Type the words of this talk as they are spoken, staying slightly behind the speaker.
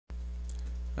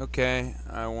Okay,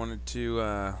 I wanted to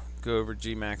go over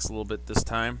Gmax a little bit this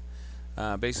time.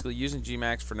 Basically, using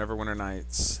Gmax for Neverwinter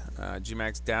Nights.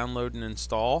 Gmax download and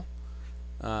install.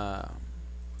 Uh,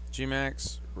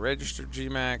 Gmax, register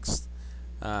Gmax,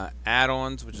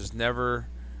 add-ons, which is Never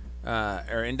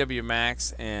or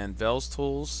NWMax and Vels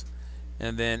tools,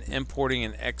 and then importing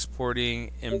and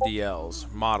exporting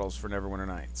MDLs, models for Neverwinter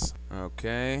Nights.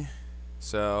 Okay,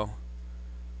 so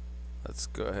let's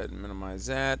go ahead and minimize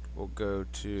that. We'll go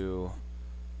to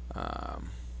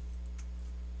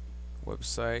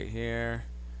website here.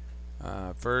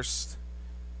 First,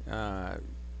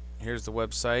 here's the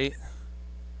website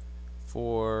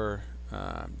for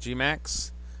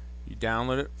Gmax. You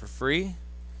download it for free.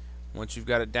 Once you've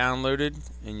got it downloaded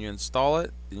and you install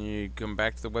it, then you come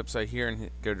back to the website here and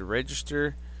go to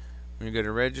register. When you go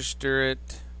to register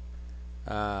it,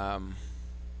 then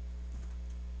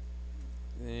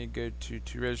you go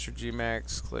to register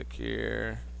Gmax, click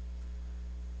here,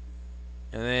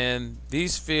 and then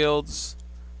these fields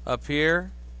up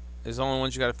here is the only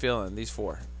ones you got to fill in. These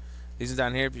four. These are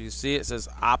down here. If you see it says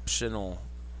optional,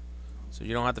 so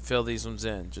you don't have to fill these ones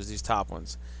in, just these top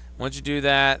ones. Once you do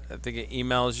that, I think it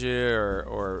emails you,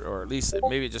 or at least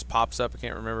maybe it just pops up. I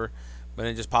can't remember, but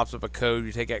it just pops up a code.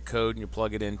 You take that code and you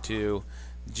plug it into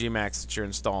Gmax that you're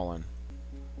installing.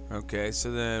 Okay,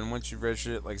 so then once you've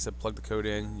registered it, like I said, plug the code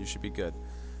in, you should be good.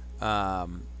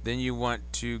 Then you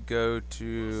want to go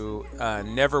to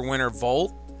Neverwinter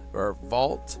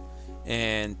Vault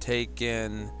and take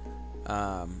in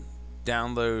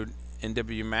download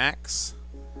NWMax,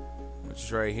 which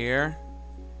is right here.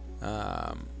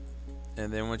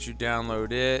 And then once you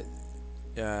download it,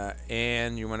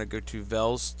 and you want to go to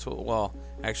Vels tool, well,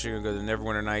 actually you're going to go to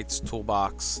Neverwinter Nights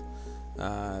toolbox,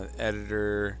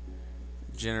 editor,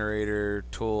 generator,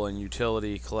 tool, and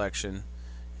utility collection,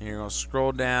 and you're going to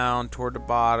scroll down toward the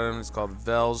bottom. It's called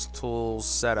Vels Tools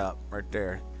Setup right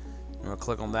there. I'm going to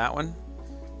click on that one,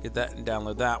 get that, and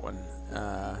download that one.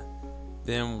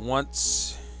 Then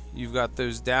once you've got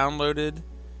those downloaded,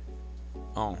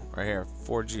 oh, right here,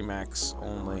 4Gmax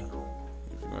only.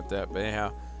 If you want that, but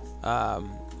anyhow,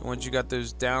 once you got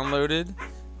those downloaded,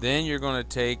 then you're going to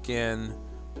take and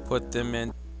put them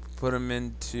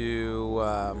into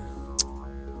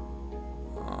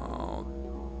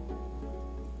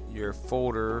your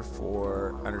folder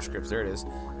for under scripts. There it is.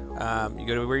 You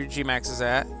go to where your Gmax is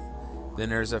at. Then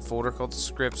there's a folder called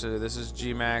scripts. So this is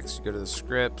Gmax. You go to the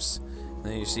scripts. And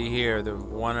then you see here the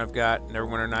one I've got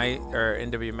Neverwinter Night or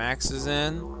NWMax is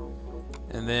in,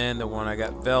 and then the one I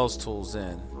got Vels tools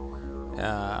in.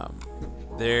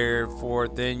 Therefore,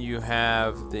 then you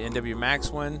have the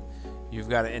NWMax one. You've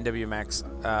got an NWMax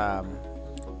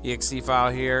exe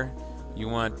file here. You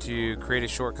want to create a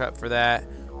shortcut for that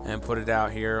and put it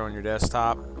out here on your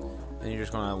desktop. And you're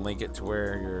just going to link it to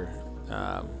where your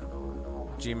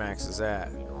Gmax is at.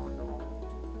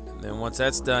 And then once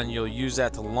that's done, you'll use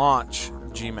that to launch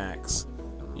Gmax.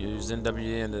 Use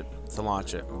NWN to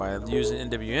launch it. By using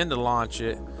NWN to launch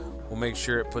it, we'll make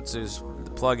sure it puts the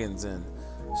plugins in.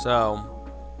 So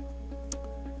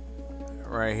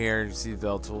right here, you see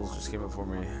Vels Tools just came up for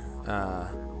me.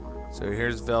 So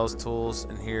here's Vels Tools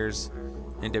and here's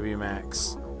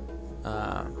NWMax.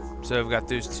 So I've got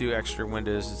those two extra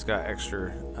windows. It's got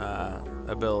extra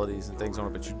abilities and things on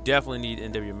it, but you definitely need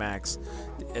NWMax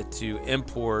to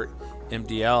import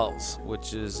MDLs,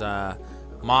 which is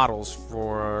models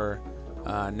for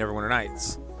Neverwinter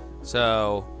Nights.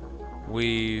 So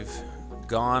we've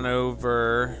gone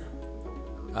over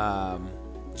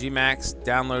Gmax,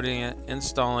 downloading it,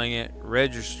 installing it,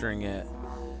 registering it,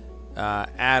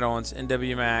 add-ons,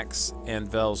 NWMax, and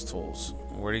Vels tools.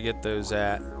 Where to get those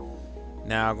at?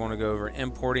 Now I'm going to go over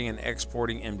importing and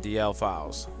exporting MDL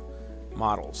files,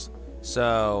 models.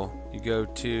 So you go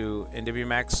to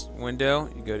NWMax window,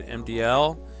 you go to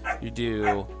MDL, you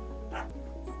do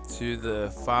to the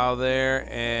file there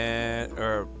and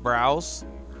or browse,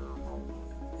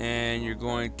 and you're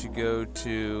going to go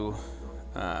to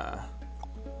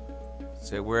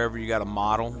say wherever you got a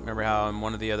model. Remember how in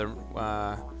one of the other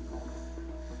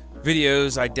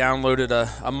videos I downloaded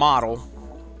a model.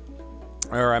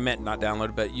 Or I meant not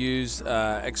download, but use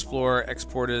Explorer,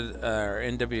 exported, or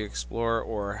NW Explorer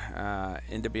or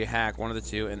NW Hack, one of the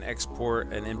two, and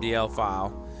export an MDL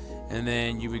file. And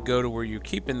then you would go to where you're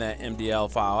keeping that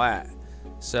MDL file at.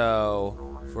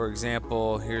 So, for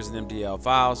example, here's an MDL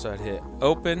file, so I'd hit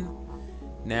open.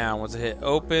 Now, once I hit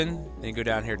open, then go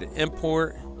down here to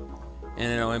import,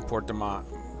 and it'll import the mod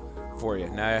for you.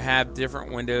 Now I have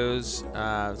different windows.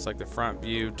 It's like the front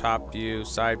view, top view,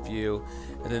 side view,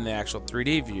 and then the actual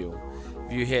 3D view.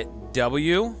 If you hit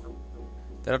W,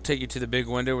 That'll take you to the big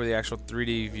window where the actual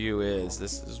 3D view is.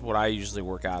 This is what I usually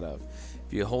work out of.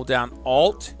 If you hold down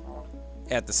Alt,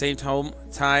 at the same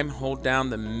time hold down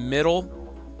the middle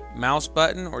mouse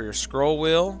button or your scroll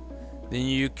wheel, then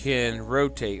you can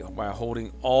rotate by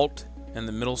holding Alt and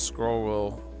the middle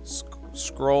scroll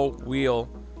wheel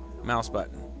mouse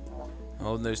button.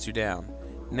 Holding those two down.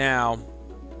 Now,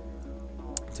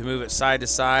 to move it side to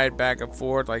side, back and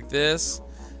forth like this,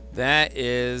 that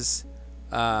is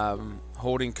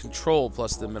holding Control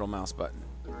plus the middle mouse button.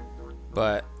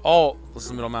 But Alt plus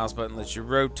the middle mouse button lets you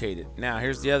rotate it. Now,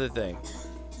 here's the other thing.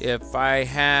 If I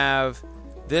have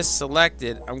this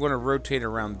selected, I'm going to rotate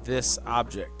around this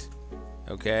object.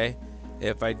 Okay?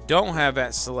 If I don't have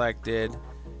that selected,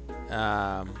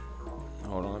 hold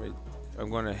on,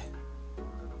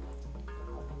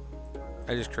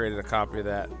 I just created a copy of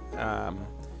that.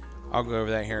 I'll go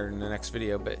over that here in the next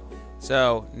video. But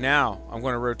so now I'm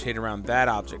going to rotate around that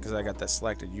object because I got that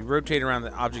selected. You rotate around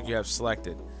the object you have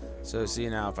selected. So see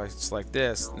now, if I select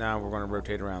this, now we're going to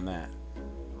rotate around that.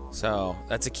 So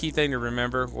that's a key thing to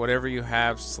remember. Whatever you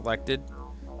have selected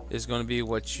is going to be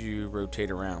what you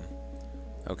rotate around.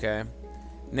 Okay.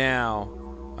 Now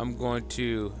I'm going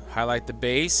to highlight the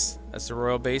base. That's the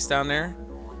royal base down there.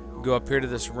 Go up here to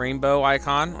this rainbow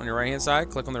icon on your right hand side.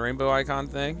 Click on the rainbow icon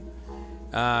thing.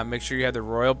 Make sure you have the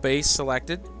royal base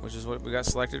selected, which is what we got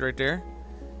selected right there.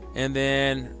 And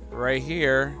then right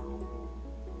here,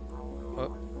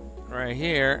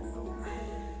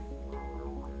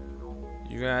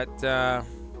 you got well,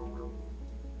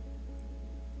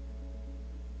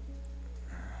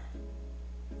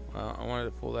 I wanted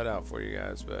to pull that out for you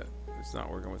guys, but it's not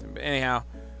working with me. But anyhow,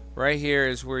 right here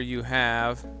is where you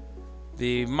have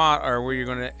the mod, or where you're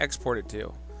going to export it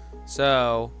to.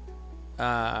 So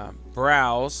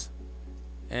browse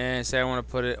and say I want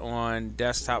to put it on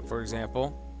desktop, for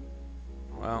example.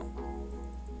 Well,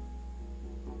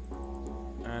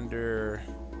 under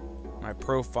my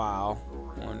profile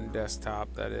on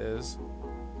desktop, that is,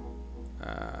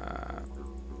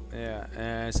 yeah,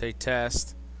 and say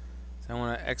test. So I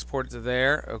want to export it to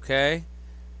there. Okay,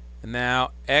 and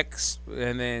now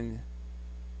and then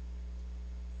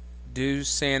do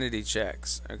sanity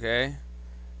checks. Okay,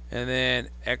 and then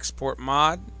export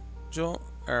module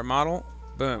or model.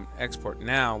 Boom, export.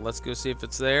 Now let's go see if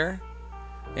it's there.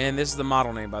 And this is the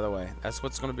model name, by the way. That's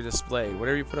what's going to be displayed.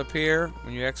 Whatever you put up here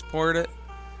when you export it,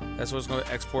 that's what it's going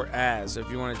to export as. So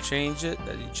if you want to change it,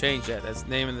 you change that. That's the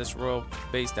name of this royal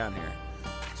base down here.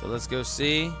 So let's go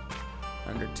see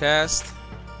under test.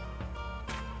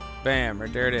 Bam,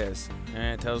 right there it is.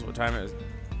 And it tells what time it is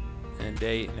and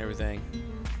date and everything.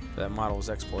 So that model was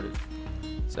exported.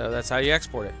 So that's how you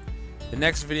export it. The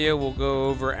next video we'll go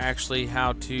over actually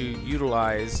how to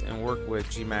utilize and work with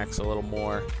Gmax a little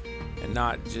more, and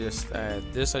not just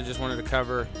this. I just wanted to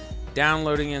cover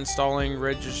downloading, installing,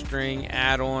 registering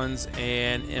add-ons,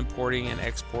 and importing and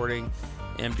exporting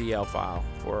MDL file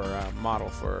for model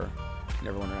for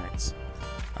NWN Nights.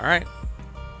 All right,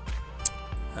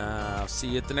 I'll see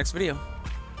you at the next video.